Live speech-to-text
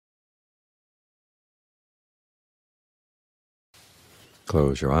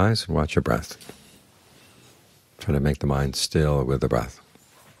Close your eyes and watch your breath. Try to make the mind still with the breath.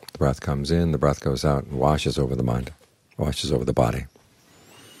 The breath comes in, the breath goes out, and washes over the mind, washes over the body.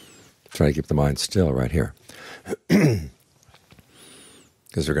 Try to keep the mind still right here. Because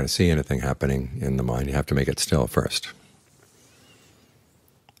you're going to see anything happening in the mind, you have to make it still first.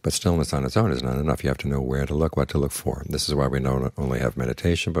 But stillness on its own is not enough. You have to know where to look, what to look for. This is why we not only have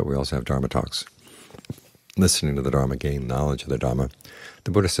meditation, but we also have Dharma talks. Listening to the Dharma, gain knowledge of the Dharma.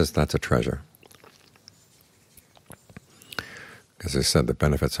 The Buddha says that's a treasure. As I said, the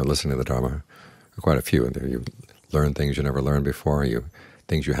benefits of listening to the Dharma are quite a few. You learn things you never learned before.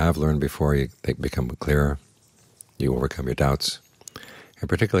 Things you have learned before, they become clearer. You overcome your doubts. And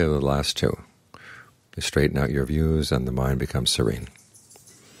particularly the last two. You straighten out your views and the mind becomes serene.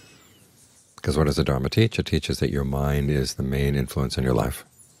 Because what does the Dharma teach? It teaches that your mind is the main influence in your life.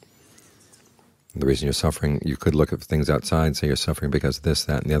 And the reason you're suffering, you could look at things outside and say you're suffering because of this,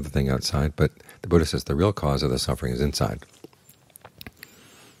 that, and the other thing outside, but the Buddha says the real cause of the suffering is inside.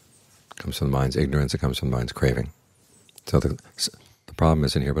 It comes from the mind's ignorance, it comes from the mind's craving. So the problem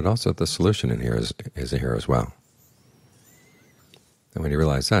is in here, but also the solution in here is in here as well. And when you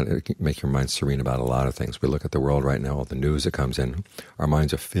realize that, it can make your mind serene about a lot of things. We look at the world right now, all the news that comes in. Our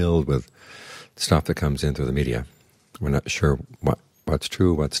minds are filled with stuff that comes in through the media. We're not sure what's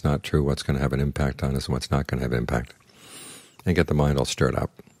true, what's not true, what's going to have an impact on us, and what's not going to have impact, and get the mind all stirred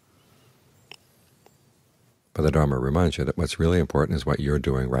up. But the Dharma reminds you that what's really important is what you're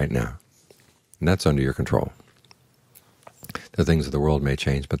doing right now, and that's under your control. The things of the world may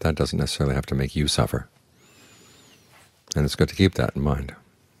change, but that doesn't necessarily have to make you suffer. And it's good to keep that in mind.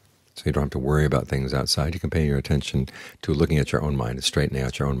 So you don't have to worry about things outside. You can pay your attention to looking at your own mind and straightening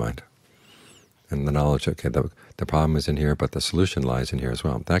out your own mind. And the knowledge, okay, the problem is in here, but the solution lies in here as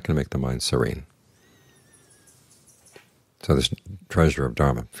well. That can make the mind serene. So this treasure of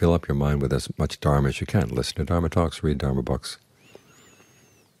Dharma, fill up your mind with as much Dharma as you can. Listen to Dharma talks, read Dharma books.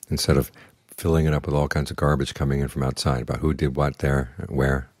 Instead of filling it up with all kinds of garbage coming in from outside about who did what there,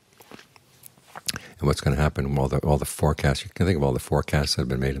 where, and what's going to happen, all the forecasts. You can think of all the forecasts that have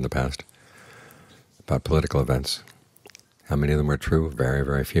been made in the past about political events. How many of them were true? Very,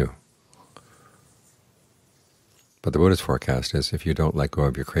 very few. But the Buddha's forecast is if you don't let go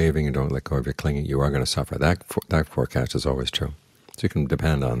of your craving and don't let go of your clinging, you are going to suffer. That forecast is always true. So you can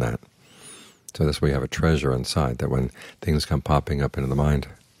depend on that. So this way you have a treasure inside that when things come popping up into the mind,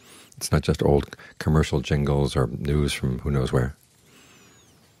 it's not just old commercial jingles or news from who knows where.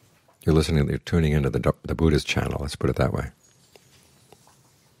 You're tuning into the Buddha's channel, let's put it that way.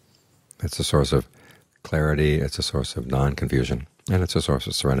 It's a source of clarity, it's a source of non-confusion, and it's a source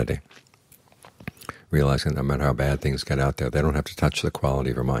of serenity. Realizing no matter how bad things get out there, they don't have to touch the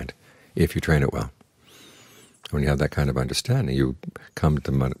quality of your mind if you train it well. When you have that kind of understanding, you come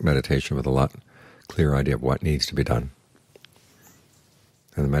to meditation with a lot clearer idea of what needs to be done.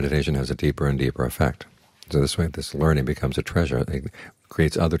 And the meditation has a deeper and deeper effect. So this way, this learning becomes a treasure. It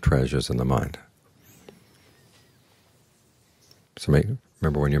creates other treasures in the mind. So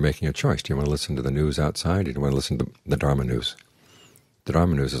remember, when you're making a choice, do you want to listen to the news outside, or do you want to listen to the Dharma news? The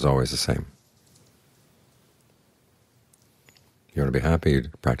Dharma news is always the same. You want to be happy, you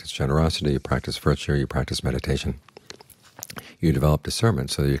practice generosity, you practice virtue, you practice meditation. You develop discernment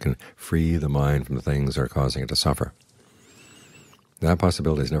so that you can free the mind from the things that are causing it to suffer. That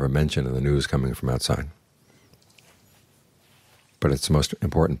possibility is never mentioned in the news coming from outside. But it's the most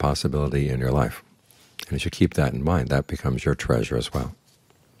important possibility in your life. And as you keep that in mind, that becomes your treasure as well.